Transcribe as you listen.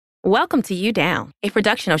Welcome to You Down, a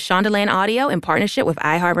production of Shondaland Audio in partnership with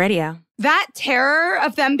iHeartRadio. That terror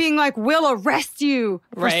of them being like, we'll arrest you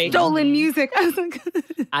for stolen music. I was like,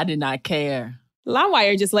 I did not care.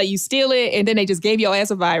 LimeWire just let you steal it, and then they just gave your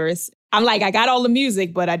ass a virus. I'm like, I got all the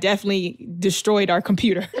music, but I definitely destroyed our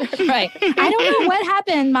computer. Right. I don't know what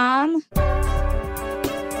happened, Mom.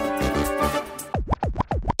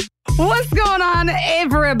 what's going on,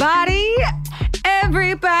 everybody?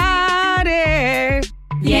 Everybody.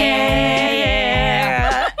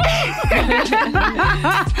 Yeah.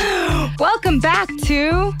 Welcome back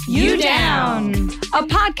to You Down, a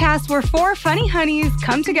podcast where four funny honeys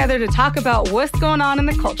come together to talk about what's going on in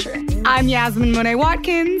the culture. I'm Yasmin Monet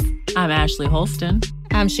Watkins. I'm Ashley Holston.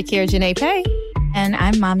 I'm Shakira Janae Pay. And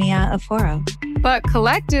I'm Mamia Aforo. But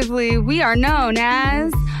collectively, we are known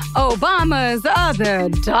as Obama's other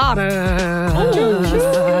daughter.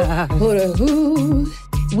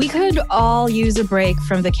 We could all use a break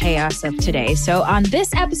from the chaos of today. So on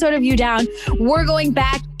this episode of You Down, we're going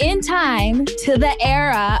back in time to the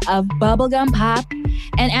era of bubblegum pop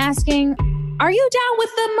and asking, are you down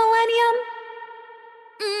with the millennium?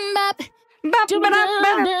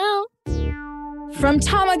 From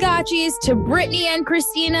Tamagotchis to Britney and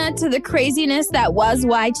Christina to the craziness that was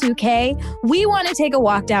Y2K, we want to take a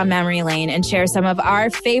walk down memory lane and share some of our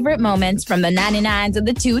favorite moments from the 99s and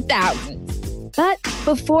the 2000s. But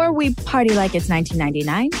before we party like it's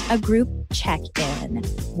 1999, a group check-in.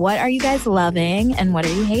 What are you guys loving and what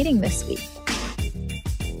are you hating this week?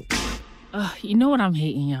 You know what I'm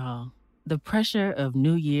hating, y'all? The pressure of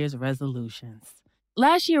New Year's resolutions.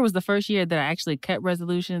 Last year was the first year that I actually kept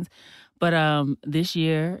resolutions. But this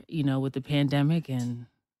year, you know, with the pandemic and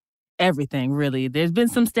everything, really, there's been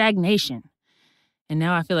some stagnation. And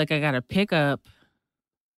now I feel like I got to pick up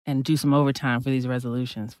and do some overtime for these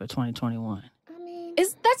resolutions for 2021.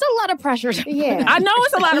 That's a lot of pressure. Yeah. I know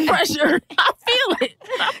it's a lot of pressure. I feel it.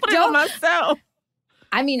 I put it on myself.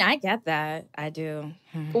 I mean, I get that. I do.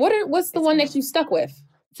 What's the one that you stuck with?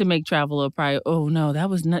 To make travel a priority. Oh, no, that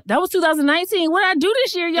was 2019. What did I do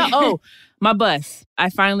this year, y'all? Oh, my bus. I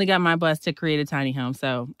finally got my bus to create a tiny home.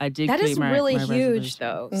 So I did that create is my really my huge, resolution.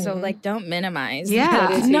 though. So, don't minimize.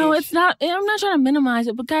 Yeah. No, it's not. I'm not trying to minimize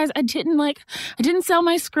it. But guys, I didn't sell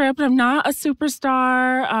my script. I'm not a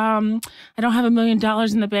superstar. I don't have $1 million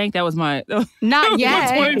in the bank. That was my Not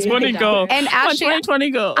yet. 2020 goal. And my actually, 2020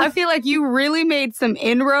 goal. I feel like you really made some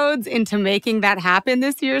inroads into making that happen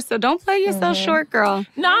this year. So don't play yourself short, girl.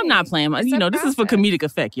 No, I'm not playing. This is for comedic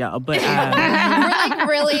effect, y'all. But We're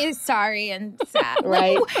really sorry and sad.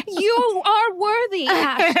 Right. You are worthy,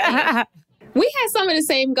 Ashley. We had some of the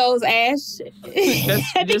same goals, Ash.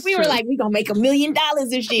 I think we were like, we're going to make $1 million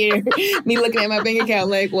this year. Me looking at my bank account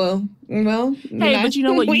like, well. Hey, but you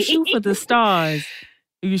know what? You shoot for the stars.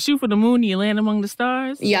 If you shoot for the moon, you land among the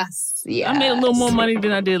stars. Yes. Yeah. I made a little more money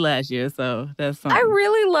than I did last year, so that's something. I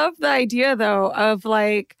really love the idea, though, of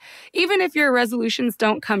like, even if your resolutions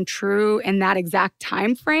don't come true in that exact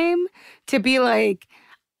time frame, to be like,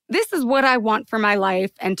 this is what I want for my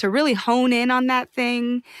life, and to really hone in on that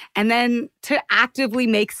thing, and then to actively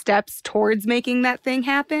make steps towards making that thing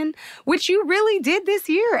happen, which you really did this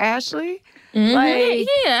year, Ashley. Mm-hmm.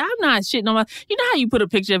 Yeah, I'm not shitting on my. You know how you put a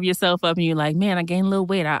picture of yourself up and you're like, man, I gained a little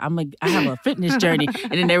weight. I have a fitness journey,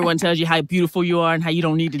 and then everyone tells you how beautiful you are and how you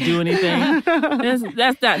don't need to do anything.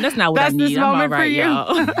 That's not what I need. This I'm moment all right, for you.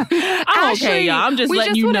 y'all. I'm Ashley, okay, y'all. I'm just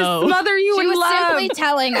letting you know. Smother you She in was love. simply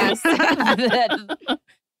telling us that.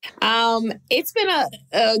 It's been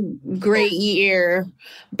a great year,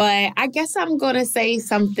 but I guess I'm going to say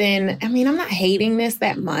something. I mean, I'm not hating this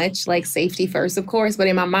that much, like safety first, of course, but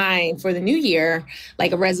in my mind for the new year,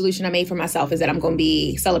 like a resolution I made for myself is that I'm going to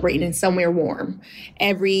be celebrating in somewhere warm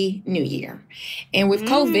every new year. And with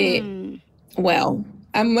COVID, well,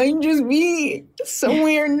 I might just be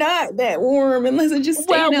somewhere not that warm unless I just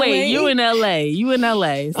stay in LA. Wait, you in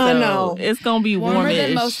LA. So I know. It's going to be Warmer warmish.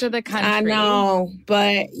 than most of the country. I know,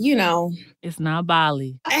 but It's not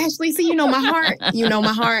Bali. Ashley, see, you know my heart. You know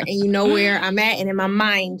my heart and you know where I'm at. And in my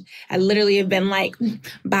mind, I literally have been like,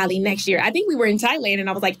 Bali next year. I think we were in Thailand and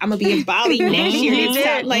I was like, I'm going to be in Bali next year. It's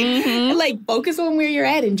time. Like, focus on where you're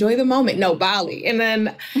at. Enjoy the moment. No, Bali. And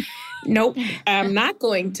then, nope, I'm not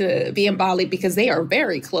going to be in Bali because they are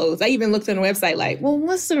very closed. I even looked on the website like, well,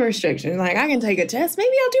 what's the restriction? Like, I can take a test.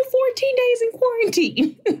 Maybe I'll do 14 days in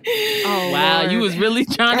quarantine. Oh, wow. You was really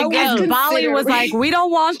trying to go. Bali was like, we don't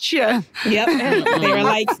want you. Yep. They were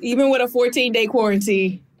like, even with a 14-day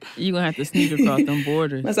quarantine. You're going to have to sneak across them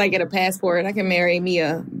borders. Once I get a passport, I can marry me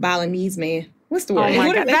a Balinese man. What's the word? Oh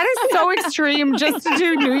my God. That is so extreme just to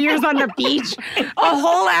do New Year's on the beach. A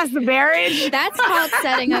whole ass marriage. That's called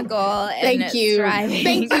setting a goal. And Thank you. striving.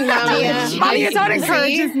 Thank you, Maya. Maya, don't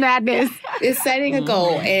encourage this madness. It's setting a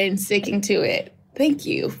goal and sticking to it. Thank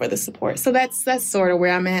you for the support. So that's sort of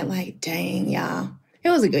where I'm at. Like, dang, y'all. It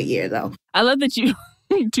was a good year, though. I love that you,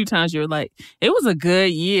 2 times you were like, it was a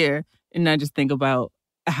good year. And I just think about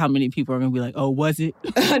how many people are going to be like, oh, was it?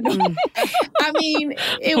 I mean,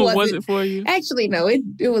 it wasn't. Was it for you? Actually, no,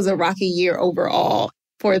 it was a rocky year overall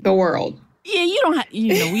for the world. Yeah, you don't have,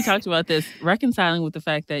 we talked about this, reconciling with the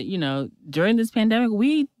fact that, during this pandemic,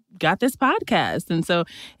 we got this podcast. And so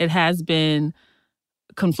it has been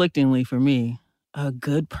conflictingly for me a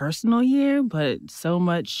good personal year, but so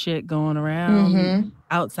much shit going around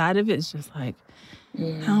outside of it. It's just like,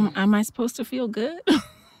 how am I supposed to feel good?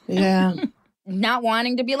 Yeah. Not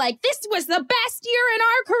wanting to be like, this was the best year in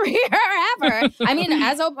our career ever. I mean,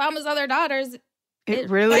 as Obama's other daughters,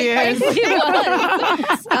 it really is.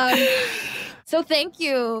 So thank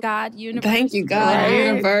you, God, universe. Thank you, God,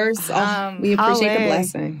 universe. We appreciate the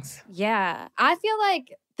blessings. Yeah. I feel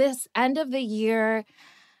like this end of the year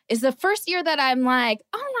is the first year that I'm like,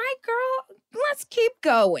 all right, girl, let's keep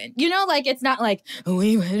going. It's not like,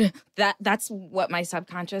 that's what my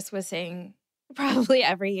subconscious was saying probably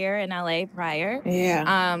every year in LA prior.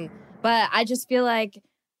 Yeah. But I just feel like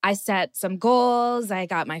I set some goals. I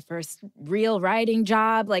got my first real writing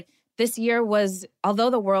job. Like this year was, although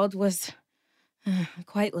the world was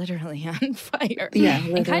quite literally on fire. Yeah,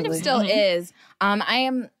 it kind of still is.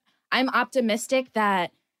 I'm optimistic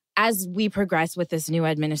that as we progress with this new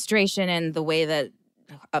administration and the way that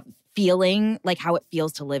feeling, like how it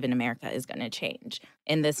feels to live in America is going to change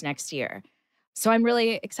in this next year. So I'm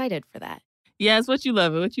really excited for that. Yeah, it's what you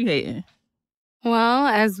love it, what you hating. Well,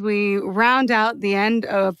 as we round out the end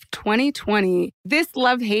of 2020, this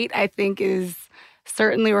love-hate, I think, is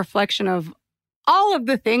certainly a reflection of all of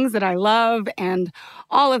the things that I love and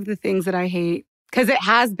all of the things that I hate. Because it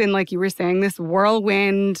has been, like you were saying, this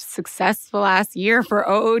whirlwind, successful-ass year for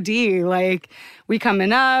OOD. Like, we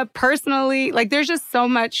coming up personally. Like, there's just so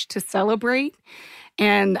much to celebrate.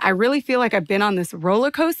 And I really feel like I've been on this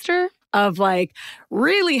roller coaster of like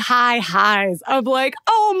really high highs of like,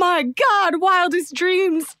 oh my God, wildest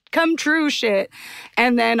dreams come true shit.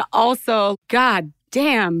 And then also, God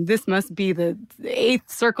damn, this must be the 8th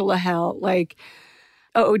circle of hell. Like,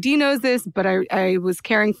 OOD knows this, but I was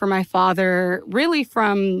caring for my father really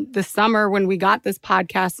from the summer when we got this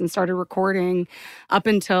podcast and started recording up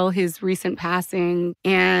until his recent passing.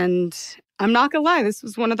 And I'm not gonna lie, this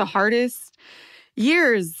was one of the hardest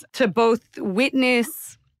years to both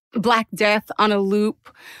witness Black death on a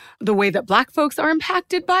loop, the way that Black folks are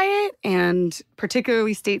impacted by it, and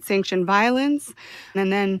particularly state-sanctioned violence.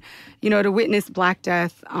 And then, to witness Black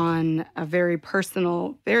death on a very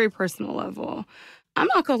personal level. I'm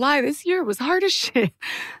not gonna lie, this year was hard as shit.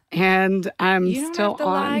 And I'm you don't still have to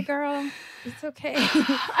on. Lie, girl. It's okay.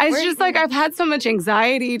 It's just like I've had so much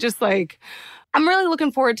anxiety, just like I'm really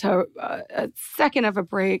looking forward to a second of a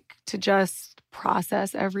break to just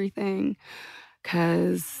process everything.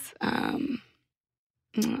 Because, oh,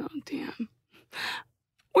 damn.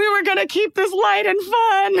 We were going to keep this light and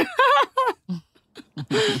fun.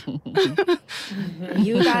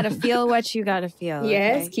 You got to feel what you got to feel.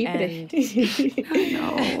 Yes, okay? keep it.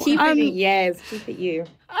 Keep it, yes. Keep it you.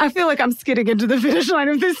 I feel like I'm skidding into the finish line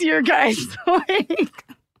of this year, guys.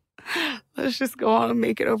 Let's just go on and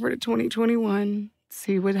make it over to 2021.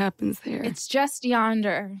 See what happens there. It's just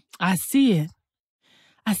yonder. I see it.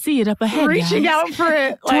 I see it up ahead, Reaching guys. out for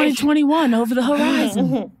it. 2021 over the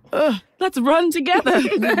horizon. Let's run together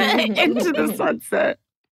into the sunset.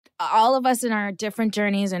 All of us in our different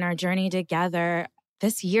journeys and our journey together,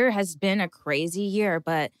 this year has been a crazy year.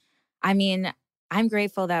 But, I mean, I'm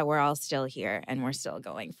grateful that we're all still here and we're still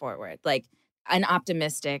going forward. Like, I'm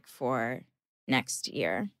optimistic for next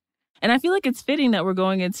year. And I feel like it's fitting that we're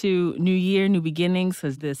going into New Year, New Beginnings,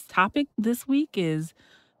 because this topic this week is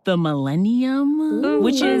the millennium,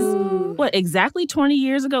 which is, exactly 20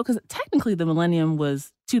 years ago? Because technically the millennium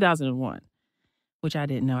was 2001, which I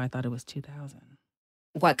didn't know. I thought it was 2000.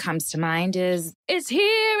 What comes to mind is, it's here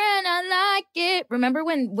and I like it. Remember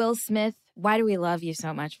when Will Smith, why do we love you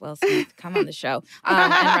so much, Will Smith? Come on the show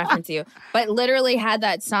and reference you. But literally had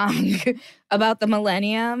that song about the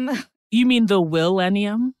millennium. You mean the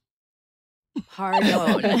Willennium? Hard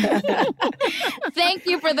on. Thank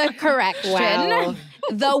you for the correction. Wow.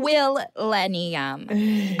 The Willennium.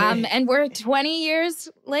 And we're 20 years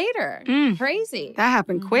later. Crazy. That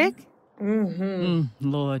happened quick.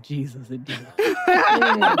 Lord Jesus, it did.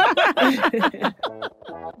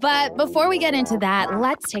 But before we get into that,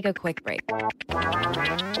 let's take a quick break.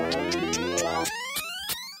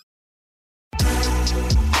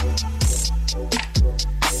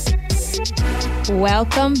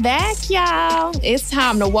 Welcome back, y'all. It's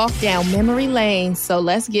time to walk down memory lane, so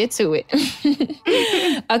let's get to it.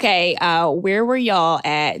 Okay, where were y'all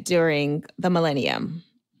at during the millennium?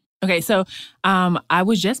 Okay, so I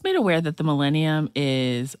was just made aware that the millennium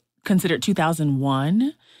is considered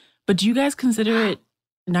 2001, but do you guys consider it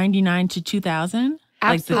 99 to 2000?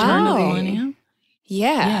 Like the turn of the millennium?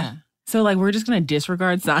 Yeah. So like we're just going to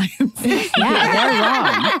disregard science. Yeah, they're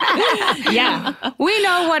wrong. Yeah. We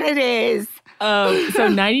know what it is. So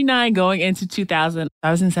 99 going into 2000,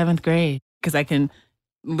 I was in 7th grade because I can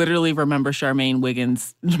literally remember Charmaine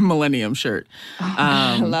Wiggins' Millennium shirt.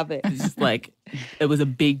 I love it. It's just like, it was a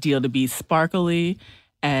big deal to be sparkly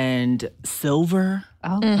and silver.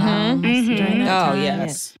 Oh, during that Oh, time.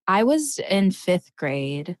 yes. I was in 5th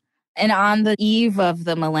grade, and on the eve of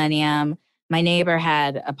the millennium, my neighbor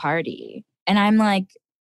had a party. And I'm like,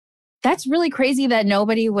 that's really crazy that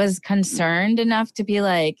nobody was concerned enough to be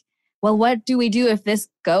like, well, what do we do if this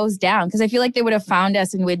goes down? Because I feel like they would have found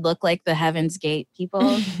us and we'd look like the Heaven's Gate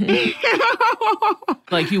people.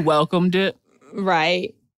 Like you welcomed it.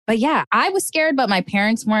 Right. But yeah, I was scared, but my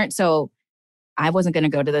parents weren't. So I wasn't going to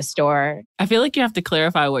go to the store. I feel like you have to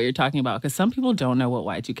clarify what you're talking about because some people don't know what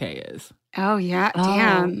Y2K is. Oh, yeah. Oh.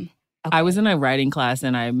 Damn. I was in a writing class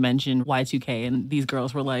and I mentioned Y2K and these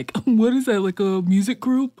girls were like, what is that, like a music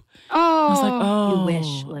group? Oh. I was like, oh, You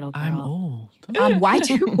wish, little girl. I'm old.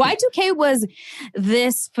 Y2K was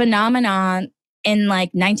this phenomenon in like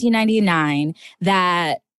 1999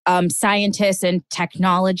 that scientists and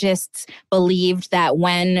technologists believed that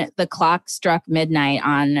when the clock struck midnight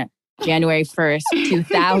on January 1st,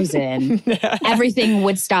 2000, everything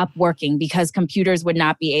would stop working because computers would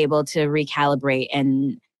not be able to recalibrate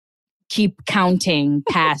and keep counting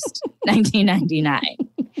past 1999.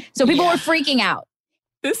 So people were freaking out.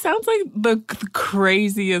 This sounds like the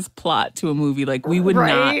craziest plot to a movie. Like, we would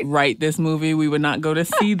Right? not write this movie. We would not go to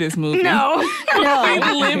see this movie. No.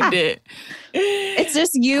 We lived it. It's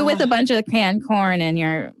just you with a bunch of canned corn in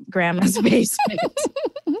your grandma's basement.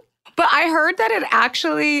 But I heard that it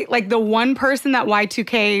actually, like the one person that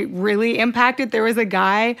Y2K really impacted, there was a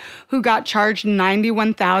guy who got charged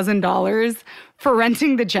 $91,000 for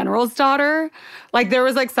renting The General's Daughter. Like there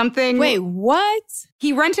was like something. Wait, what?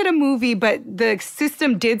 He rented a movie, but the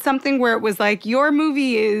system did something where it was like, your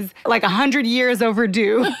movie is like 100 years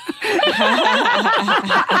overdue.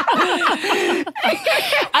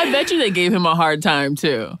 I bet you they gave him a hard time,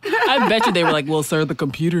 too. I bet you they were like, well, sir, the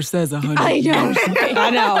computer says 100 years. I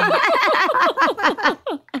know.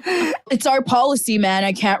 It's our policy, man.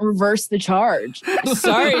 I can't reverse the charge.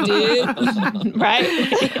 Sorry, dude. Right?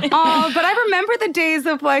 Oh, but I remember the days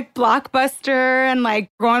of like Blockbuster and like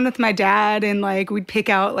going with my dad and like we'd pick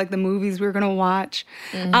out like the movies we were going to watch.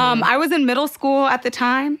 I was in middle school at the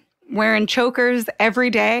time, wearing chokers every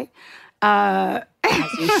day. As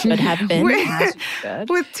you should have been. With- As you should.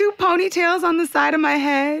 With 2 ponytails on the side of my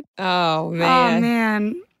head. Oh, Oh, man.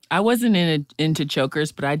 man. I wasn't into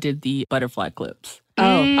chokers, but I did the butterfly clips.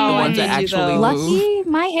 Oh, The I ones did that you, actually though. move. lucky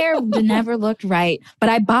my hair never looked right, but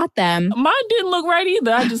I bought them. Mine didn't look right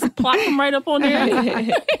either. I just plopped them right up on there.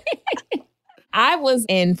 I was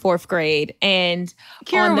in 4th grade and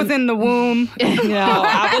Kira was in the womb.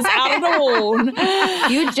 I was out of the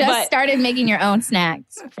womb. You just started making your own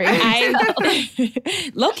snacks for yourself.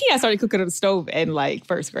 Low-key, I started cooking on the stove in like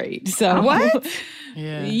 1st grade. So What?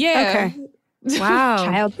 Yeah. Yeah. Okay. Wow.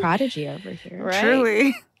 Child prodigy over here. Right?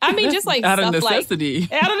 Truly. I mean, just like Out of stuff necessity.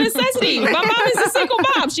 like out of necessity. My mom is a single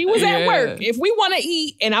mom. She was at Yeah. work. If we want to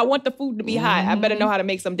eat and I want the food to be hot, I better know how to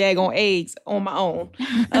make some daggone eggs on my own.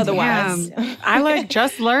 Otherwise, Damn. I like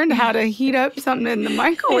just learned how to heat up something in the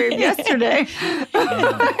microwave yesterday.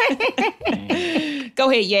 go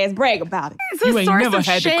ahead, Yaz, brag about it. It's a You ain't source never of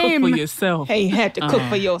had shame. to cook for yourself. Hey, you had to cook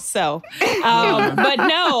for yourself. But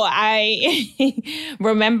no, I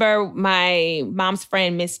remember my mom's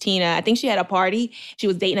friend, Miss Tina. I think she had a party. She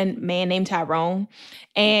was dating a man named Tyrone.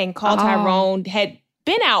 And Call Tyrone had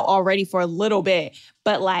been out already for a little bit.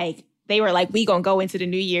 But like, they were like, we gonna go into the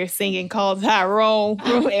new year singing Call Tyrone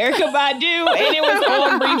from Erykah Badu. And it was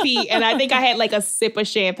on repeat. And I think I had like a sip of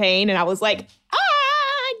champagne. And I was like,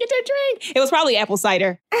 get to drink. It was probably apple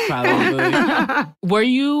cider. Probably. Were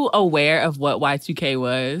you aware of what Y2K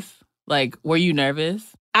was? Like, were you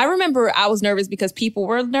nervous? I remember I was nervous because people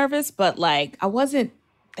were nervous, but like I wasn't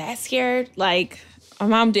that scared. Like my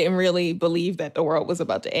mom didn't really believe that the world was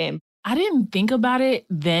about to end. I didn't think about it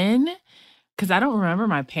then, because I don't remember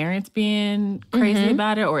my parents being crazy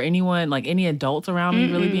about it or anyone, like any adults around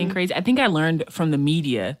me really being crazy. I think I learned from the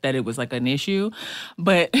media that it was like an issue.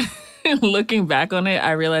 But looking back on it,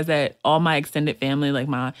 I realized that all my extended family, like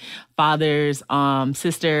my father's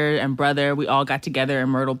sister and brother, we all got together in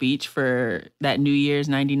Myrtle Beach for that New Year's,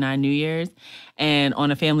 99 New Year's. And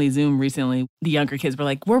on a family Zoom recently, the younger kids were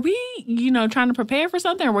like, were we, trying to prepare for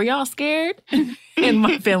something? Or were y'all scared? And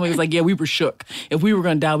my family was like, yeah, we were shook. If we were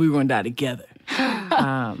going to die, we were going to die together.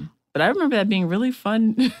 But I remember that being really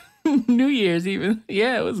fun New Year's even.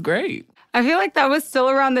 Yeah, it was great. I feel like that was still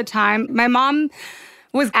around the time. My mom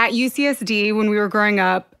was at UCSD when we were growing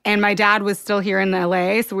up, and my dad was still here in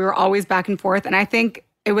LA, so we were always back and forth. And I think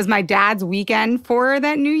it was my dad's weekend for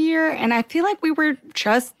that New Year, and I feel like we were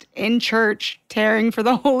just in church tearing for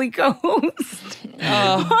the Holy Ghost.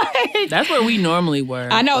 That's where we normally were.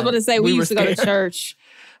 I know, I was going to say, we used to go to scared. church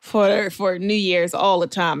for New Year's all the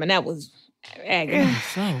time, and that was agony.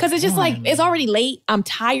 Because it's just like, it's already late, I'm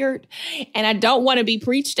tired, and I don't want to be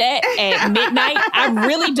preached at midnight. I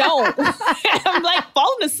really don't. I'm like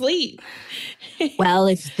falling asleep. Well,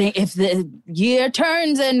 if the year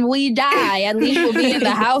turns and we die, at least we'll be in the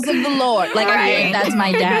house of the Lord. Like, I mean, that's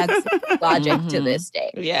my dad's logic to this day.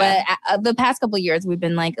 Yeah. But the past couple of years, we've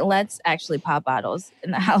been like, let's actually pop bottles in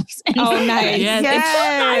the house. Oh, nice. Yes. Yes. It's so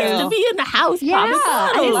nice to be in the house. Yeah, popping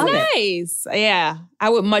I bottles. love it. Nice. Yeah. I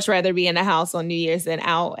would much rather be in the house on New Year's than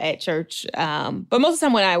out at church. But most of the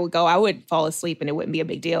time when I would go, I would fall asleep and it wouldn't be a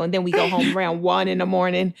big deal. And then we go home around 1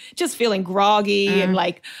 a.m, just feeling groggy and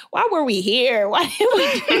like, why were we here? Why did we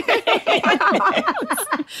do this?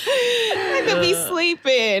 I could be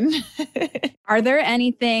sleeping. Are there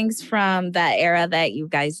any things from that era that you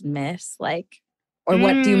guys miss? Like, or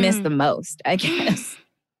what do you miss the most, I guess?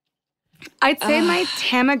 I'd say my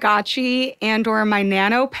Tamagotchi and or my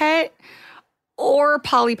Nano Pet or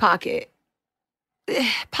Polly Pocket.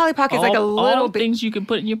 Polly Pocket's like a little all bit. things you can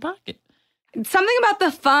put in your pocket. Something about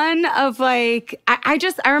the fun of like, I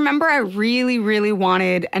remember I really, really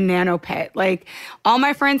wanted a Nano Pet. Like all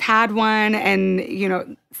my friends had one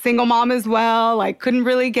and, single mom as well, like couldn't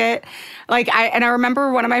really get, I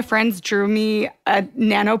remember one of my friends drew me a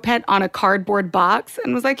Nano Pet on a cardboard box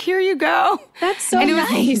and was like, here you go. That's so And it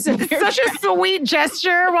nice. was such a sweet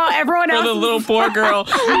gesture while everyone For else the little poor girl.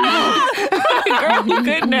 Girl, you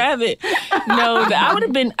couldn't have it. No, I would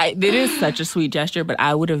have been, it is such a sweet gesture, but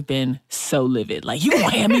I would have been so livid. Like, you gonna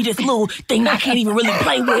hand me this little thing I can't even really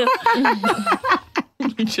play with?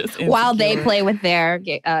 Just While they insecure. play with their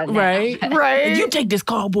Right? Right. You take this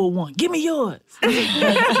cardboard one. Give me yours.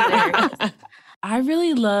 I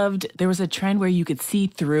really loved, there was a trend where you could see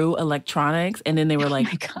through electronics and then they were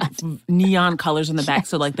like neon colors on the back.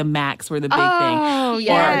 So like the Macs were the big thing. Oh,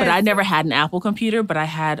 yes. But I never had an Apple computer, but I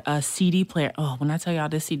had a CD player. Oh, when I tell y'all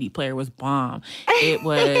this CD player was bomb. It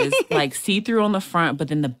was like see-through on the front, but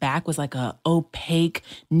then the back was like a opaque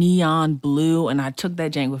neon blue. And I took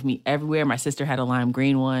that jank with me everywhere. My sister had a lime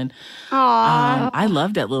green one. Aw. I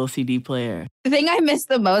loved that little CD player. The thing I miss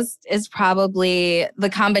the most is probably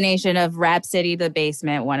the combination of Rhapsody, The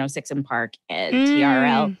Basement, 106 in Park, and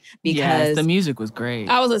TRL. Because Yes, the music was great.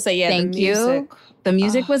 I was going to say, Thank the you. music. the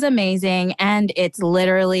music was amazing. And it's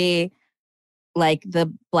literally like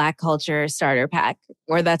the Black culture starter pack,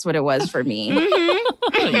 or that's what it was for me.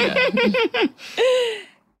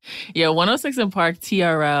 Yeah, 106 in Park,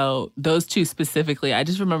 TRL, those two specifically, I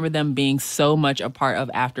just remember them being so much a part of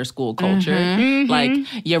after school culture. Like,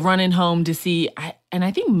 you're running home to see, and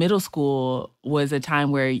I think middle school was a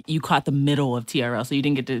time where you caught the middle of TRL, so you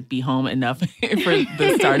didn't get to be home enough for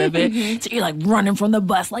the start of it. So you're like running from the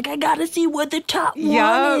bus, like, I gotta see what the top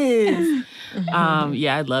one is.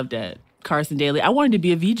 Yeah, I loved it. Carson Daly. I wanted to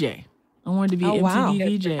be a VJ. I wanted to be an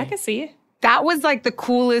MTV VJ. I can see it. That was like the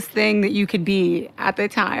coolest thing that you could be at the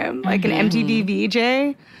time, like an MTV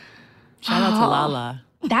VJ. Shout out to Lala.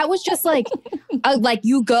 That was just like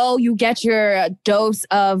you go, you get your dose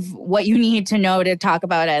of what you need to know to talk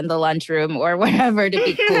about it in the lunchroom or whatever to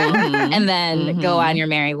be cool, and then go on your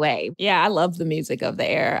merry way. Yeah, I love the music of the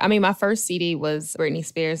era. I mean, my first CD was Britney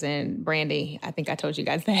Spears and Brandy. I think I told you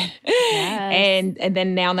guys that. Yes. And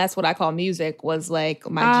then now that's what I call music, was like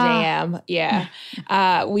my jam. Yeah.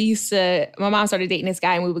 We used to, my mom started dating this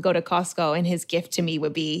guy and we would go to Costco and his gift to me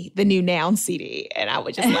would be the new Noun CD. And I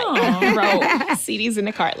would just like throw CDs in the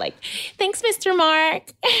the cart like, thanks, Mr.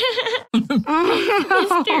 Mark.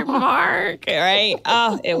 Mr. Mark. Right?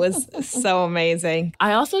 Oh, it was so amazing.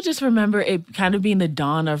 I also just remember it kind of being the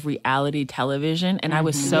dawn of reality television, and I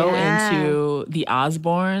was so into the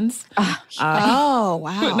Osbournes. Oh,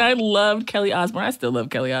 wow. And I loved Kelly Osbourne. I still love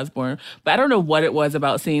Kelly Osbourne. But I don't know what it was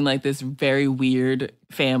about seeing like this very weird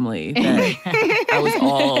family that I was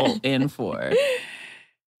all in for.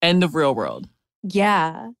 And the real world.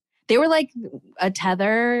 Yeah. They were like a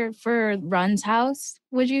tether for Run's house,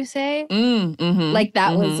 would you say? Like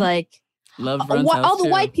that was like, love Run's house all the too.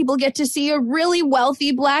 white people get to see a really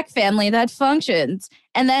wealthy Black family that functions.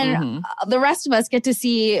 And then the rest of us get to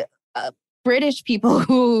see British people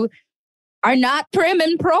who are not prim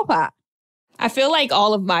and proper. I feel like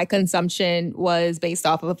all of my consumption was based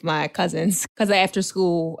off of my cousins. Because after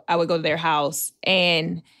school, I would go to their house.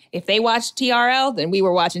 And if they watched TRL, then we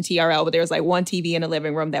were watching TRL. But there was like one TV in the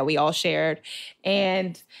living room that we all shared.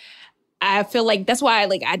 And I feel like that's why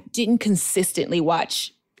I didn't consistently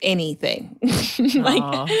watch anything.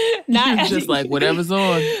 Not just like whatever's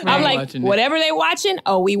on. I'm like, whatever they watching,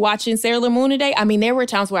 we watching Sailor Moon today? I mean, there were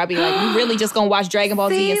times where I'd be like, we really just gonna watch Dragon Ball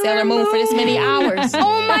Z and Sailor Moon for this many hours.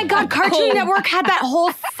 Oh my God, Cartoon Network had that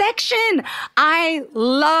whole section. I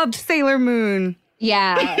loved Sailor Moon.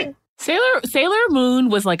 Yeah. Sailor Moon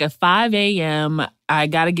was like a 5 a.m. I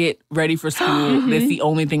gotta get ready for school. That's the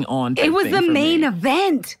only thing on. It was the main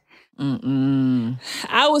event.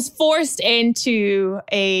 I was forced into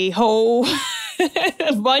a whole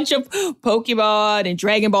bunch of Pokemon and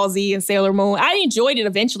Dragon Ball Z and Sailor Moon. I enjoyed it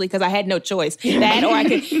eventually because I had no choice. That, or I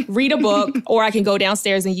could read a book, or I can go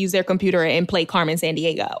downstairs and use their computer and play Carmen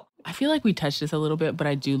Sandiego. I feel like we touched this a little bit, but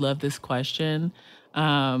I do love this question.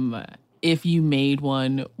 If you made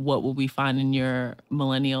one, what will we find in your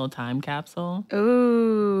millennial time capsule?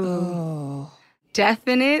 Ooh.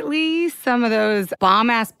 Definitely some of those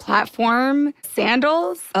bomb-ass platform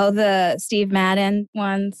sandals. Oh, the Steve Madden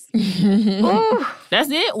ones. Ooh.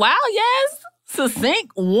 That's it? Wow, yes.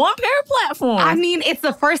 Succinct, one pair of platforms. I mean, it's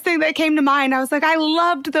the first thing that came to mind. I was like, I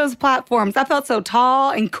loved those platforms. I felt so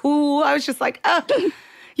tall and cool. I was just like,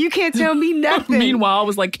 you can't tell me nothing. Meanwhile, I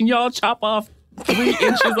was like, can y'all chop off 3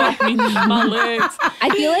 inches off my legs? I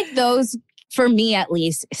feel like those, for me at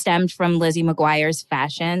least, stemmed from Lizzie McGuire's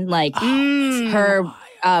fashion. Like her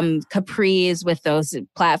capris with those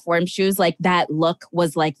platform shoes, like that look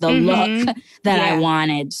was like the look that I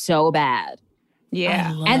wanted so bad.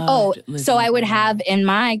 Yeah. And so I would have in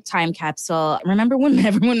my time capsule, remember when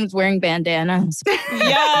everyone was wearing bandanas?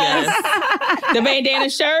 Yes. The bandana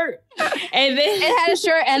shirt. And then it had a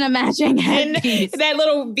shirt and a matching headpiece. That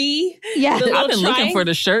little V. Yeah. I've been looking for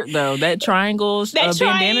the shirt though. That triangle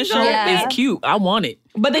bandana shirt is cute. I want it.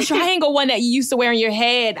 But the triangle one that you used to wear on your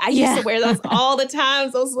head, I used to wear those all the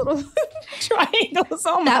time. Those little triangles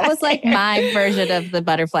on my That was like my version of the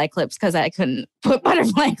butterfly clips because I couldn't put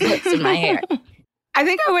butterfly clips in my hair. I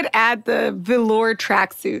think I would add the velour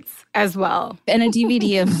tracksuits as well. And a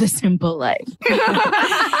DVD of The Simple Life. Because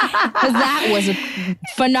that was a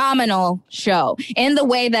phenomenal show in the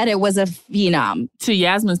way that it was a phenom. To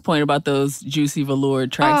Yasmin's point about those juicy velour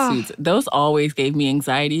tracksuits, those always gave me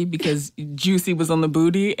anxiety because juicy was on the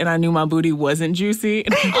booty and I knew my booty wasn't juicy.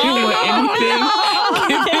 And I didn't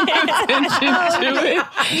want anything giving attention to it.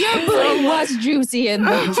 Your booty was juicy in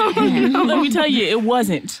those. Let me tell you, it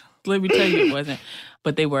wasn't.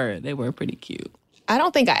 But they were pretty cute. I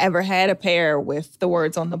don't think I ever had a pair with the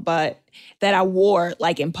words on the butt that I wore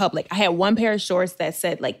like in public. I had one pair of shorts that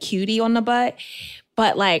said like cutie on the butt.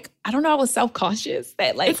 But like, I don't know, I was self-conscious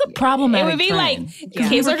that like... It's a problematic It would be trend. like,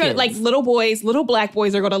 kids are going to, like little black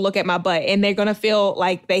boys are going to look at my butt and they're going to feel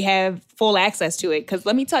like they have full access to it. Because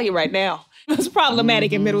let me tell you right now, it was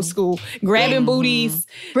problematic in middle school. Grabbing booties,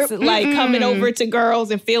 like coming over to girls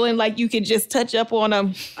and feeling like you could just touch up on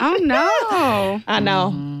them. Oh, no. I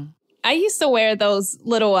know. I used to wear those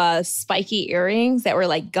little spiky earrings that were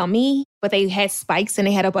like gummy, but they had spikes and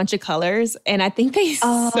they had a bunch of colors. And I think they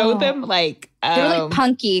sewed them like... they were like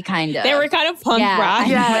punky kind of. They were kind of punk rock.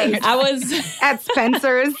 Yes. I was... At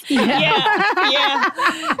Spencer's. Yeah.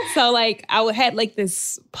 So like I had like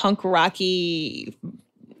this punk rocky...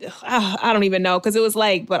 I don't even know because it was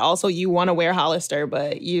like, but also you want to wear Hollister,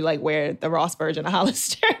 but you like wear the Ross version of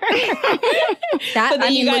Hollister.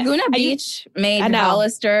 Laguna Beach made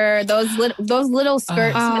Hollister. Those little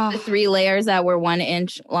skirts with the 3 layers that were 1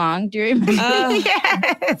 inch long. Do you remember?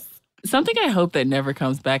 Yes. Something I hope that never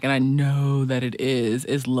comes back, and I know that it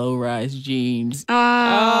is low-rise jeans.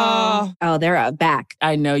 Oh, they're back.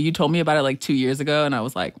 I know. You told me about it like 2 years ago, and I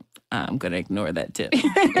was like, I'm going to ignore that tip.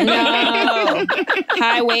 No.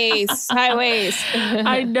 High waist.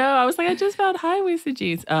 I know. I was like, I just found high-waisted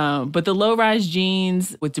jeans. But the low-rise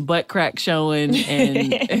jeans with the butt crack showing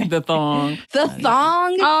and the thong. The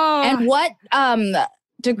thong and what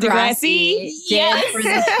Degrassi did for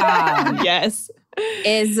the thong. Yes.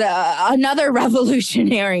 Is another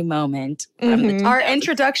revolutionary moment. Our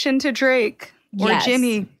introduction to Drake or Yes.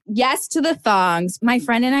 Jimmy. Yes to the thongs. My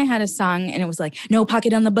friend and I had a song and it was like, no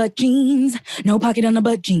pocket on the butt jeans, no pocket on the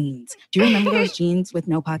butt jeans. Do you remember those jeans with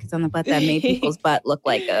no pockets on the butt that made people's butt look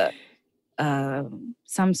like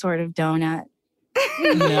some sort of donut?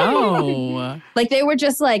 No. Like they were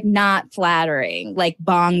just like not flattering, like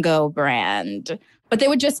Bongo brand. But they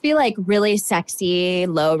would just be like really sexy,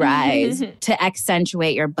 low rise to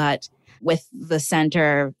accentuate your butt with the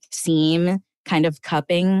center seam kind of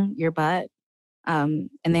cupping your butt. And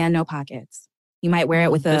they had no pockets. You might wear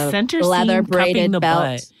it with The a center leather seam cupping braided the belt.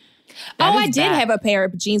 butt. That Oh, is I did bad. have a pair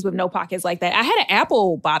of jeans with no pockets like that. I had an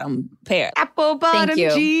apple bottom pair. Apple bottom you.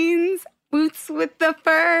 jeans, boots with the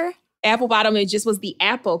fur. Apple bottom, it just was the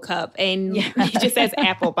apple cup, and it just says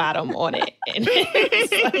apple bottom on it. And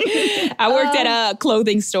I worked at a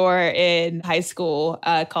clothing store in high school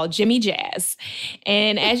called Jimmy Jazz.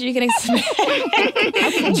 And as you can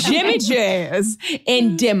expect, Jimmy Jazz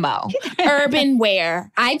and Demo, urban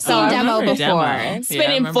wear. I've seen I Demo remember before. Demo. Yeah, I Spending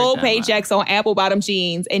remember full Demo. paychecks on apple bottom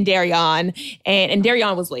jeans and Darion. And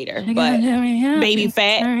Darion was later, but baby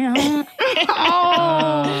fat.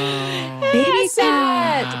 Baby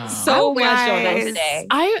fat. So much on guys. those today.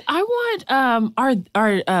 I want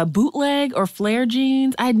our bootleg or flare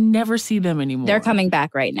jeans. I never see them anymore. They're coming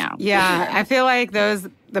back right now. Yeah, I feel like the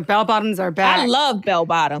bell bottoms are back. I love bell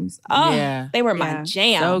bottoms. Oh, Yeah. they were my Yeah.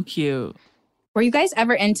 jam. so cute. Were you guys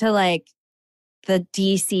ever into like the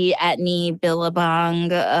DC Etnie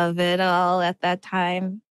Billabong of it all at that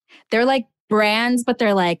time? They're like brands, but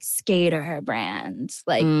they're like skater brands.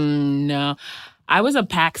 Like, No. I was a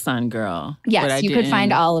PacSun girl. but I yes, you could find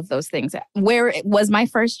didn't- all of those things. Where it was my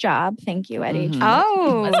first job. Thank you, at Mhm. HB.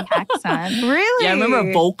 Oh, Was PacSun really? Yeah, I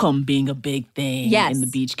remember Volcom being a big thing Yes. in the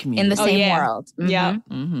beach community. in the Oh, same yeah. world. Yeah.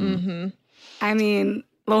 Mhm. Mm-hmm. I mean,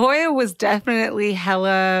 La Jolla was definitely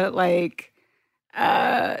hella like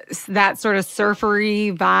that sort of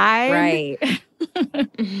surfery vibe. Right.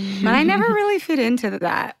 But I never really fit into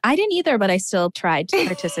that. I didn't either, but I still tried to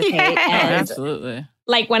participate. Yes. Oh, And absolutely.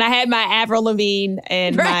 Like when I had my Avril Lavigne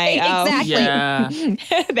and Right, my exactly. Yeah.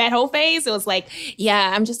 that whole phase, it was like,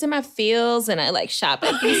 yeah, I'm just in my feels and I like shop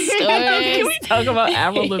at these Can stores. we talk about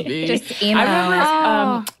Avril Lavigne? just emo. I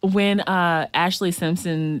remember when Ashley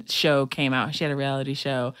Simpson's show came out, she had a reality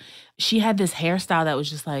show. She had this hairstyle that was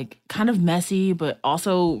just like kind of messy, but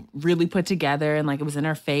also really put together and like it was in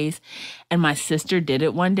her face. And my sister did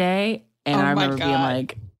it one day. And Oh I my remember being God.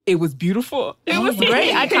 like, it was beautiful. It was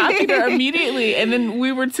great. I copied her immediately. And then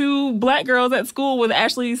we were two Black girls at school with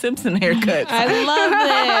Ashley Simpson haircuts. I love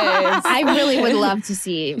this. I really would love to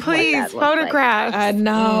see. what Please that looked like. photograph. I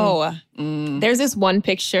know. Mm. There's this one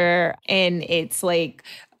picture and it's like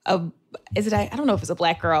I don't know if it's a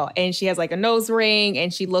Black girl and she has like a nose ring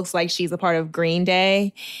and she looks like she's a part of Green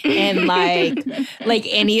Day and like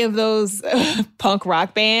any of those punk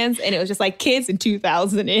rock bands. And it was just like kids in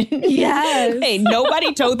 2000. Yes. Hey,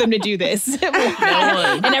 nobody told them to do this. one.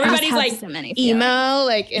 And everybody's have like so many feelings. emo,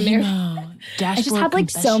 like in their I just have like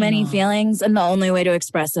so many feelings, and the only way to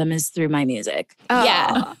express them is through my music.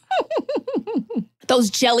 Yeah. Those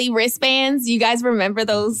jelly wristbands. You guys remember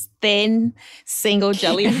those thin single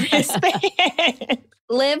jelly wristbands?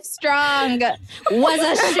 Live Strong was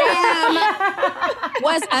a sham.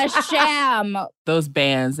 Was a sham. Those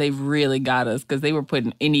bands, they really got us because they were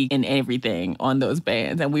putting any and everything on those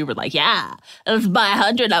bands. And we were like, yeah, let's buy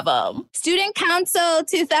 100 of them. Student Council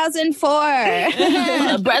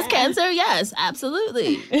 2004. Breast cancer? Yes,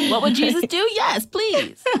 absolutely. What would Jesus do? Yes,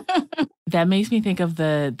 please. That makes me think of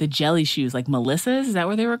the jelly shoes, like Melissa's. Is that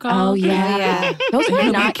what they were called? Oh, yeah. Those were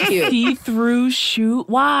not cute. See-through shoe.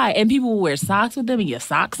 Why? And people will wear socks with them and your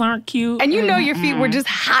socks aren't cute. And you know your feet were just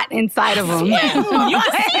hot inside of them. You can see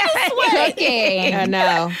the sweat. Cooking. I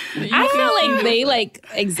know. I feel like they like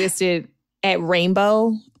existed at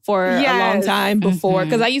Rainbow for a long Yes. time before.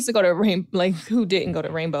 Because I used to go to Rainbow. Like, who didn't go to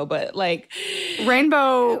Rainbow? But like,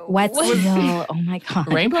 Rainbow. Wet Seal. Oh my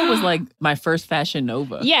God. Rainbow was like my first Fashion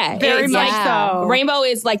Nova. yeah, Very it's much like, so. Rainbow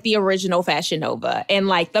is like the original Fashion Nova, and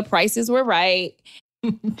like the prices were right.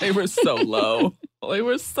 They were so low. They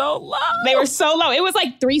were so low. They were so low. It was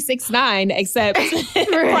like $369, except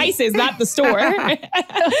prices, not the store.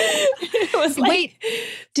 It was like, Wait,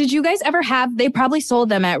 did you guys ever have, they probably sold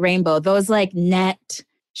them at Rainbow, those like net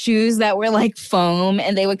shoes that were like foam,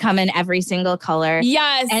 and they would come in every single color.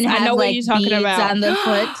 Yes, and I have, know what like, you're talking beads about. on the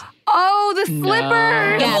foot. Oh, the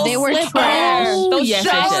slippers. Yeah, they were Slippers. trash. Those Yes,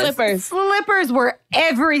 trash yes, yes. slippers. Slippers were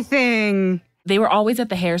everything. They were always at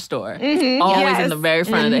the hair store. Mm-hmm. Always Yes. in the very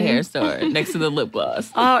front of the hair store, next to the lip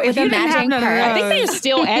gloss. Oh, if With you a didn't have matching none of purse. I think they're those.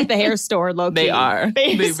 still at the hair store, low-key. They are.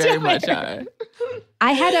 They very still much there. are.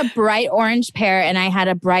 I had a bright orange pair, and I had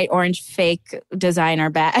a bright orange fake designer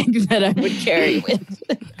bag that I would carry with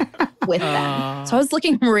that. So I was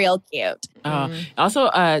looking real cute. Also,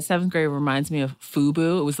 7th grade reminds me of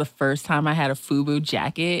FUBU. It was the first time I had a FUBU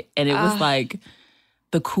jacket, and it was like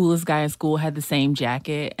the coolest guy in school had the same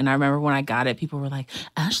jacket. And I remember when I got it, people were like,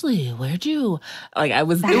 "Ashley, where'd you?" Like it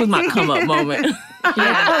was my come up moment.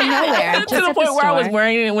 Yeah, oh, nowhere. To the point where I was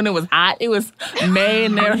wearing it when it was hot. It was May,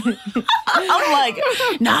 and there. I was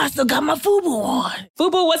like, "Nah, I still got my FUBU on."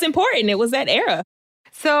 FUBU was important. It was that era.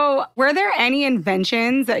 So, were there any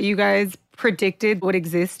inventions that you guys predicted would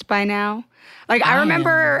exist by now? Like, I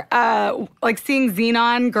remember like seeing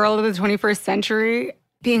Xenon, Girl of the 21st Century,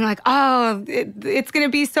 being like, oh, it's going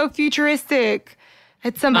to be so futuristic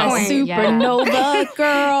at some point. Supernova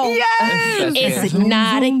girl. Yes! It's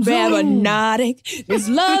hypnotic, hypnotic. This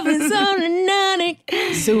love is automatic.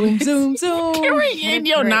 Zoom, zoom, zoom.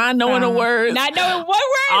 Yo, not knowing the words. Not knowing what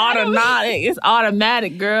word. Automatic. It's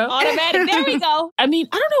automatic, girl. Automatic. There we go. I mean,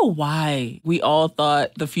 I don't know why we all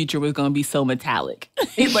thought the future was going to be so metallic.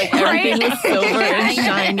 Like everything was silver and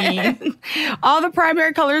shiny. All the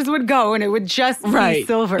primary colors would go and it would just be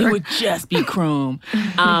silver. It would just be chrome.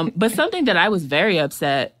 But something that I was very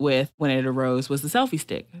upset with when it arose was the selfie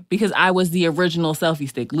stick. Because I was the original selfie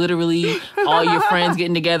stick. Literally, all your friends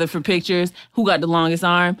getting together for pictures. Who got the longest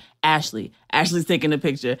arm? Ashley. Ashley's taking the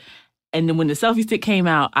picture. And then when the selfie stick came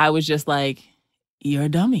out, I was just like, you're a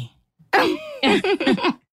dummy.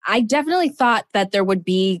 I definitely thought that there would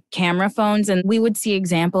be camera phones, and we would see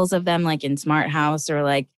examples of them like in Smart House or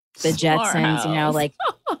like the Jetsons, you know, like,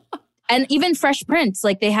 and even Fresh Prince.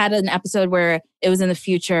 Like they had an episode where it was in the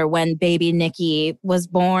future when baby Nikki was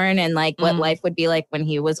born and like what life would be like when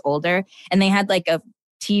he was older. And they had like a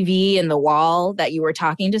TV in the wall that you were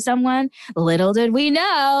talking to someone. Little did we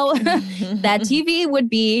know that TV would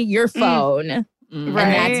be your phone. And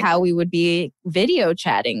that's how we would be video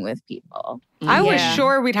chatting with people. I was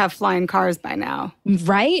sure we'd have flying cars by now.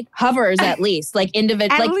 Right? Hovers at least. Like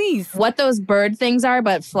individual. At like least. what those bird things are,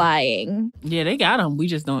 but flying. Yeah, they got them. We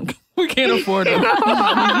just don't. We can't afford them.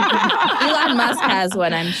 Elon Musk has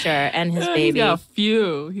one, I'm sure, and his baby. He's got a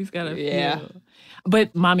few. few.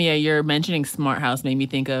 But Mamia, you're mentioning Smart House made me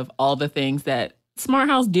think of all the things that Smart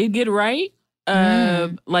House did get right.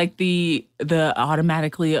 Like the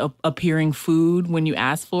automatically appearing food when you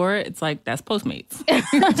ask for it. It's like, that's Postmates.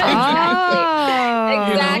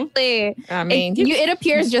 Exactly. I mean, it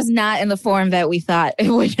appears just not in the form that we thought it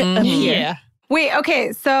would appear. yeah. Wait,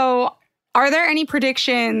 okay. So are there any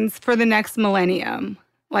predictions for the next millennium?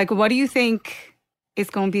 Like, what do you think it's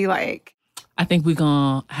going to be like? I think we're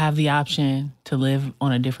going to have the option to live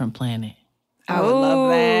on a different planet. I would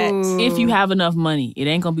love that. If you have enough money. It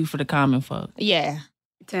ain't going to be for the common folk. Yeah.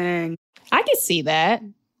 Dang. I can see that.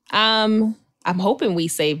 I'm hoping we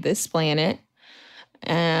save this planet.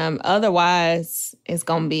 Otherwise, it's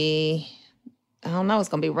going to be, I don't know, it's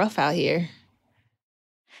going to be rough out here.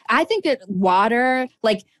 I think that water,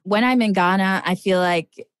 like when I'm in Ghana, I feel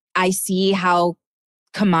like I see how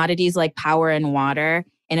commodities like power and water,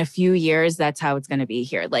 in a few years, that's how it's going to be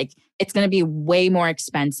here. Like it's going to be way more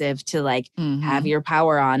expensive to like have your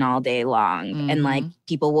power on all day long. And like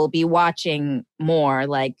people will be watching more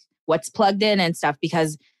like what's plugged in and stuff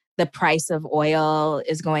because the price of oil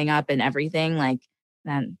is going up and everything. Like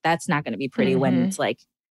then that's not going to be pretty when it's like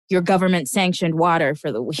your government sanctioned water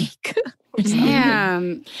for the week.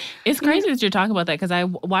 Damn. It's crazy that you're talking about that because I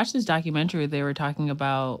watched this documentary. They were talking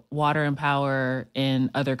about water and power in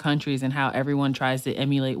other countries and how everyone tries to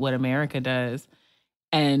emulate what America does.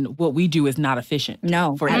 And what we do is not efficient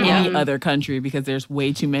for any other country because there's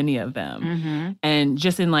way too many of them. And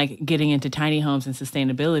just in like getting into tiny homes and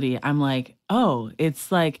sustainability, I'm like, oh, it's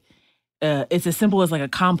like, it's as simple as like a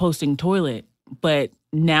composting toilet. But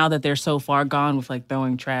now that they're so far gone with like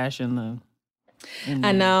throwing trash in the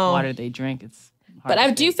I know water they drink, it's hard. But I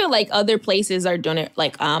do feel like other places are doing it.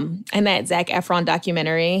 Like in that Zac Efron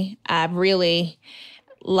documentary, I really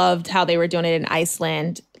loved how they were doing it in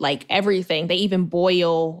Iceland. Like everything, they even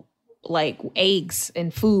boil like eggs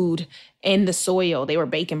and food in the soil. They were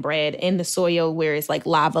baking bread in the soil where it's like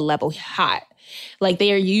lava level hot. Like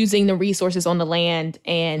they are using the resources on the land,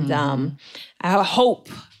 and I hope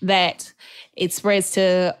that it spreads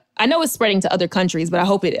to I know it's spreading to other countries, but I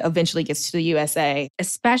hope it eventually gets to the USA.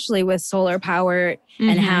 Especially with solar power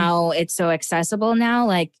and how it's so accessible now.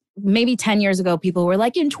 Like maybe 10 years ago, people were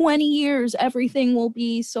like, in 20 years, everything will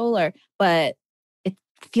be solar. But it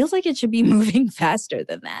feels like it should be moving faster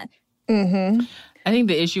than that. Mm-hmm. I think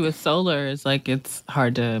the issue with solar is like it's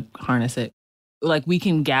hard to harness it. Like we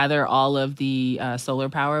can gather all of the solar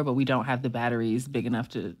power, but we don't have the batteries big enough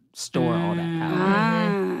to store all that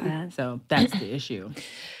power. So that's the issue.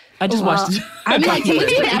 I just watched it. I'm like, can we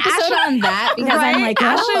do an episode on that? Because I'm like,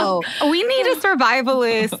 oh. We need a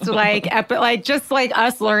survivalist, like just like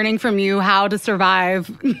us learning from you how to survive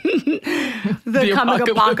the coming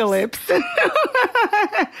apocalypse.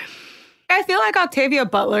 I feel like Octavia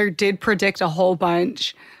Butler did predict a whole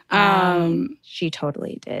bunch. She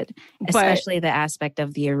totally did, especially the aspect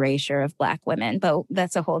of the erasure of Black women. But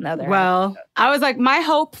that's a whole nother. Well, I was like, my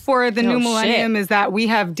hope for the new millennium is that we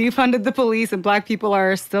have defunded the police and Black people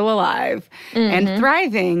are still alive and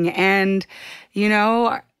thriving. And, you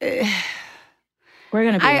know, we're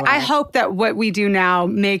going to be I hope that what we do now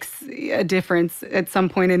makes a difference at some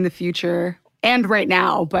point in the future and right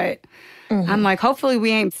now. But I'm like, hopefully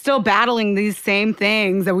we ain't still battling these same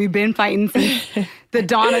things that we've been fighting since the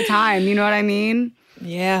dawn of time. You know what I mean?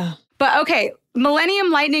 Yeah. But okay, Millennium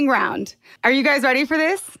Lightning Round. Are you guys ready for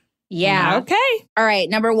this? Yeah. Okay. All right.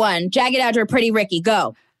 Number 1, Jagged Edge or Pretty Ricky.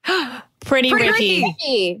 Go. Pretty Ricky.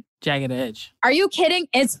 Ricky. Jagged Edge. Are you kidding?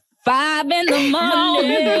 It's 5 in the morning.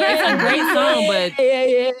 It's a great song, but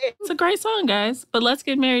it's a great song, guys. But Let's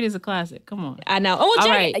Get Married is a classic. Come on. I know. Oh,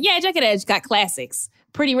 Right. Jagged Edge got classics.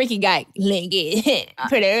 Pretty Ricky got Pretty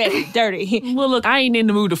Ricky, dirty. Well, look, I ain't in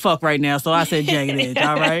the mood to fuck right now, so I said Jagged Edge,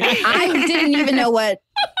 all right? I didn't even know what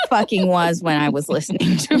fucking was when I was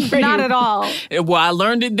listening to Pretty Not at all. Well, I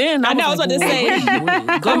learned it then. I know, I was about to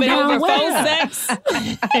say, coming over phone sex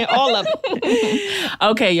and all of it.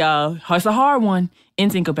 Okay, y'all. It's a hard one.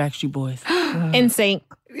 NSYNC or Backstreet Boys? NSYNC.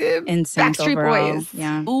 NSYNC Backstreet overall. Boys.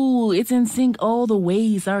 Yeah. Ooh, it's NSYNC all the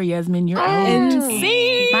way. Sorry, Yasmin, you're out.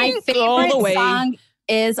 NSYNC. My all the favorite way. song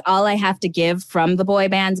is All I Have to Give from the boy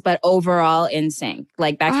bands, but overall NSYNC.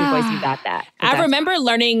 Like Backstreet Boys, you got that. But I remember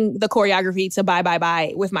learning the choreography to Bye Bye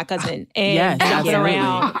Bye with my cousin and Yes, jumping absolutely.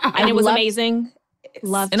 around. And it was amazing.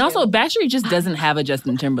 Loved And to. also, Backstreet just doesn't have a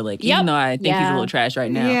Justin Timberlake, even though I think he's a little trash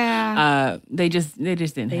right now. Yeah. They just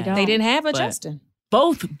didn't have don't. They didn't have a But- Justin.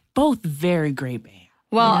 Both very great bands.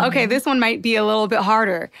 Well, okay, this one might be a little bit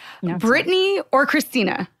harder. Yeah. Britney or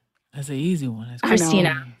Christina? That's an easy one. That's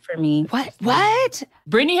Christina for me. What?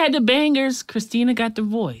 Brittany had the bangers. Christina got the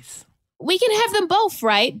voice. We can have them both,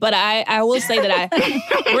 right? But I will say that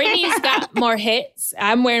Britney's got more hits.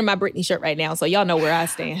 I'm wearing my Britney shirt right now, so y'all know where I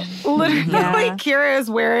stand. Literally, Yeah. Kira is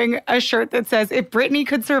wearing a shirt that says, if Britney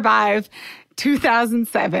could survive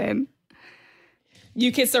 2007.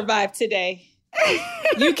 You can survive today.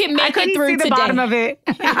 You can make I couldn't it through see the today. bottom of it.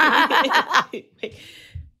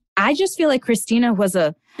 I just feel like Christina was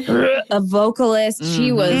a vocalist.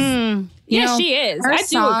 She was, you Yes, know, she is. her I do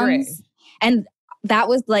agree. songs- And that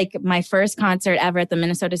was like my first concert ever at the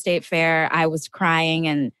Minnesota State Fair. I was crying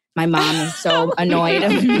and my mom was so annoyed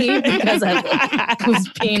of me because I was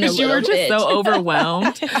being a Because you were little just bitch. so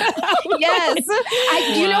overwhelmed. Yes.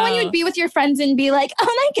 You know when you'd be with your friends and be like,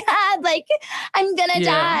 oh my God, like I'm gonna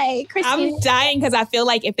die. Christina. I'm dying because I feel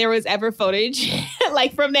like if there was ever footage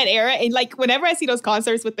like from that era, and like whenever I see those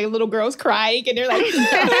concerts with the little girls crying and they're like,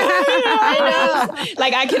 I know.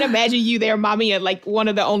 like I can imagine you there, mommy, and like one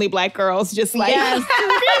of the only Black girls, just like Yes.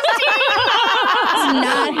 was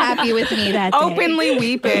not happy with me that day. Openly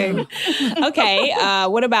weeping. Okay,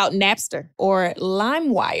 what about Napster or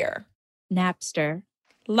LimeWire? Napster.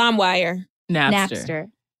 LimeWire.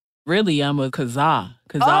 Napster. Really, I'm a Kazaa.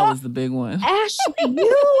 Kazaa was the big one. Ashley,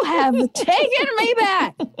 you have taken me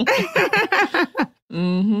back.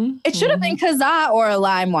 Mm-hmm. It should have been Kazaa or a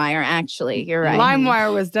LimeWire, actually. You're right.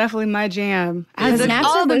 LimeWire was definitely my jam. Because As in all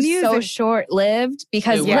Napster the was music. so short-lived.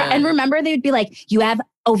 Because It was. and remember, they would be like, you have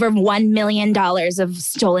over $1 million of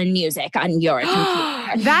stolen music on your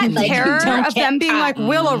computer. That Like, terror don't of get them being like,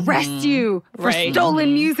 we'll Mm-hmm. arrest you for Right.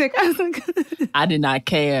 stolen music. I was like, I did not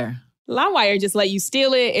care. LimeWire just let you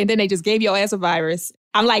steal it, and then they just gave your ass a virus.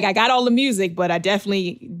 I'm like, I got all the music, but I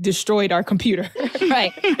definitely destroyed our computer.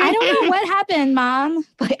 Right. I don't know what happened, Mom.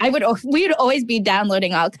 But we would always be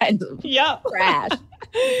downloading all kinds of Yep. trash.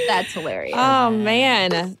 That's hilarious. Oh,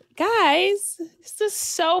 man. Guys, this is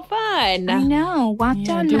so fun. I know. Walk Yeah,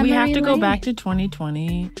 down do we have memory to go lane. back to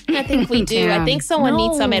 2020? I think we do. Damn. I think someone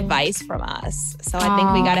needs some No. advice from us. So I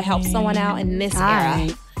think we got to help someone out in this era.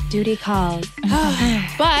 Duty calls.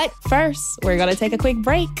 But first, we're going to take a quick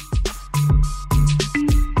break.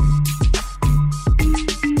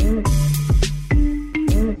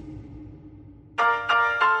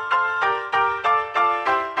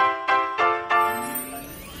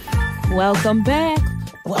 Welcome back.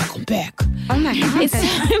 Welcome back. Oh my God. It's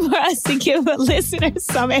time for us to give a listener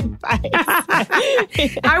some advice.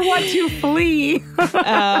 I want to flee.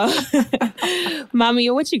 Mommy,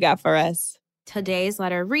 what you got for us? Today's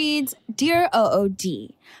letter reads, Dear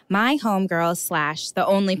OOD, my homegirl / the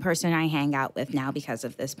only person I hang out with now because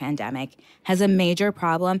of this pandemic has a major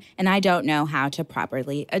problem and I don't know how to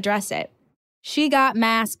properly address it. She got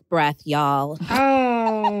mask breath, y'all.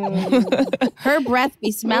 Oh. Her breath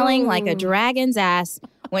be smelling like a dragon's ass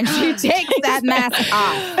when she takes that mask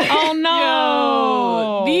off. Oh,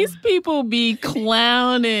 no. Yo, these people be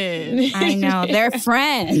clowning. I know. They're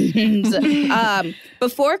friends.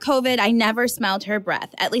 Before COVID, I never smelled her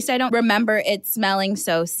breath. At least I don't remember it smelling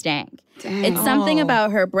so stank. Damn. It's something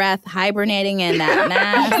about her breath hibernating in that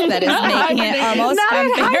mask that is making it almost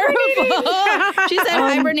unbearable. She said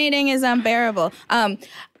hibernating is unbearable.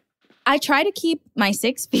 I try to keep my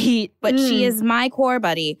 6 feet, but she is my core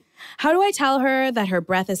buddy. How do I tell her that her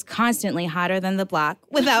breath is constantly hotter than the block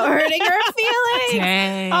without hurting her feelings?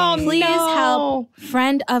 Dang. Oh, Please no. help.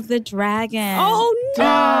 Friend of the dragon. Oh, no.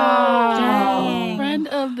 Dang. Friend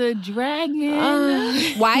of the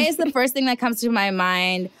dragon. Why is the first thing that comes to my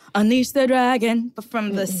mind Unleash the Dragon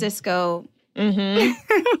from the Cisco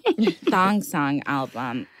Thong Song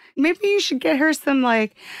album? Maybe you should get her some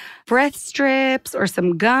like breath strips or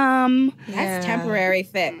some gum. That's temporary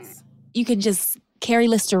fix. You could just carry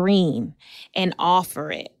Listerine and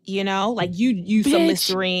offer it, you know? Like you use some Bitch.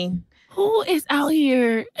 Listerine. Who is out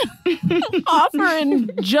here offering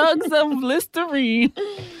jugs of Listerine?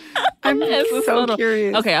 I'm That's so little-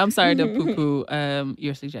 curious. Okay, I'm sorry to poo-poo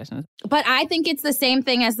your suggestions. But I think it's the same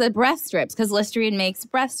thing as the breath strips because Listerine makes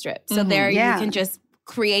breath strips. So there Yeah. you can just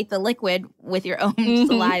create the liquid with your own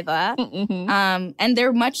saliva. And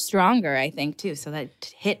they're much stronger, I think, too. So that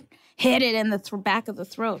hit it in the back of the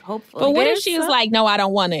throat, hopefully. But what if she was like, no, I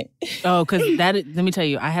don't want it? Oh, because let me tell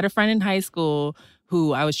you, I had a friend in high school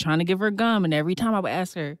who I was trying to give her gum, and every time I would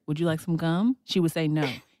ask her, would you like some gum? She would say no.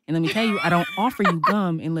 And let me tell you, I don't offer you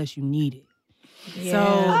gum unless you need it.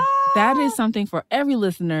 So that is something for every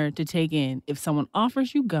listener to take in. If someone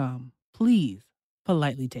offers you gum, please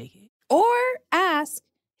politely take it. Or ask,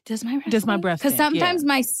 does my breath stink? Because sometimes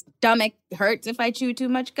my stomach hurts if I chew too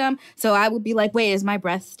much gum. So I would be like, wait, is my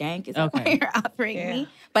breath stank? Is that Okay. what you're offering me?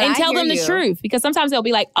 But And I tell hear them the you. truth, because sometimes they'll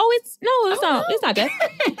be like, "Oh, it's not that."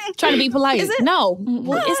 Trying to be polite. No,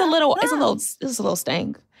 well, it's a little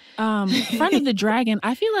stank. Friend of the dragon,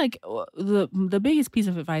 I feel like the biggest piece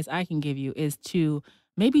of advice I can give you is to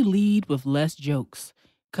maybe lead with less jokes.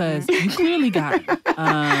 Because you clearly got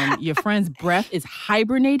it. Your friend's breath is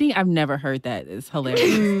hibernating. I've never heard that. It's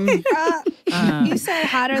hilarious. You said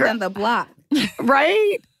hotter than the block.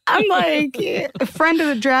 Right? I'm like, friend of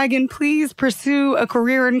the dragon, please pursue a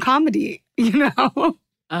career in comedy, you know?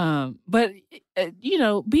 But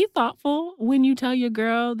be thoughtful when you tell your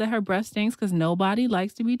girl that her breath stinks, because nobody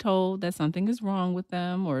likes to be told that something is wrong with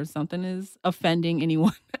them or something is offending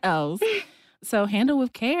anyone else. So handle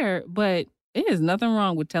with care, but there is nothing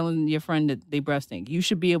wrong with telling your friend that they breath stink. You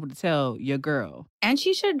should be able to tell your girl. And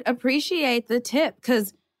she should appreciate the tip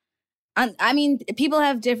because, people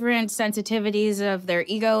have different sensitivities of their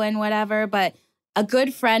ego and whatever, but a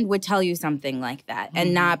good friend would tell you something like that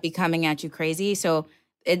and not be coming at you crazy. So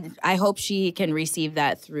I hope she can receive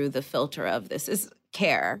that through the filter of this is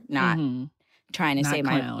care, not trying to Not say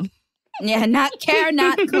clown. Yeah, not care,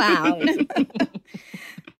 not clown.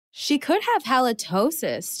 She could have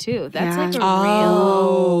halitosis too. That's like a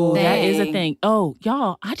real thing. That is a thing. Oh,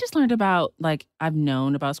 y'all, I just learned about, I've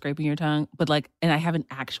known about scraping your tongue, but and I have an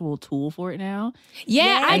actual tool for it now.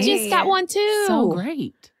 Yeah, I just got one too. So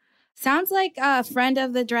great. Sounds like a friend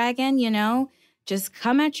of the dragon, just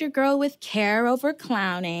come at your girl with care over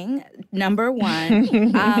clowning. Number one.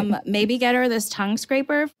 Maybe get her this tongue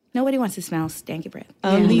scraper. Nobody wants to smell stanky breath.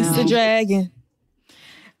 Unleash the dragon.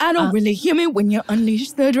 I don't really hear me when you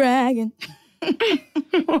unleash the dragon.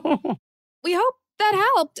 We hope that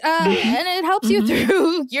helped. And it helps you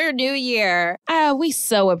through your new year. We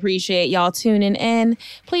so appreciate y'all tuning in.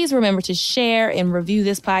 Please remember to share and review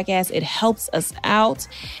this podcast. It helps us out.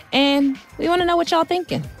 And we want to know what y'all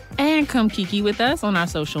thinking. And come kiki with us on our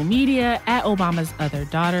social media at Obama's Other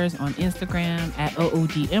Daughters on Instagram, at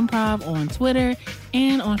OOD Improv on Twitter,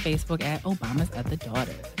 and on Facebook at Obama's Other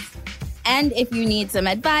Daughters. And if you need some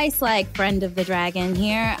advice, like Friend of the Dragon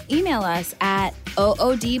here, email us at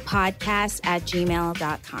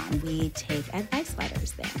oodpodcast@gmail.com. We take advice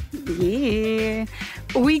letters there. Yeah.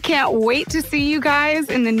 We can't wait to see you guys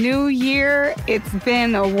in the new year. It's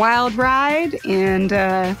been a wild ride, and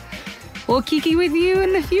we'll kiki with you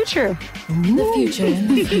in the future. The future.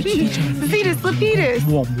 Fetus, Lapidus.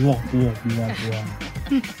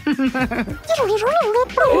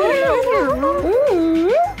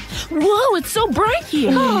 Whoa, it's so bright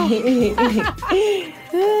here.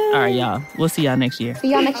 All right, y'all. We'll see y'all next year.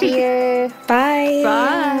 See y'all next year. Bye.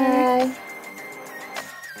 Bye.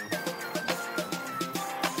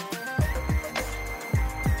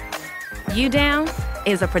 You Down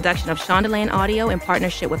is a production of Shondaland Audio in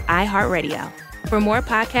partnership with iHeartRadio. For more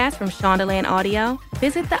podcasts from Shondaland Audio,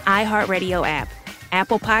 visit the iHeartRadio app,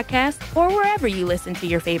 Apple Podcasts, or wherever you listen to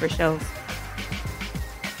your favorite shows.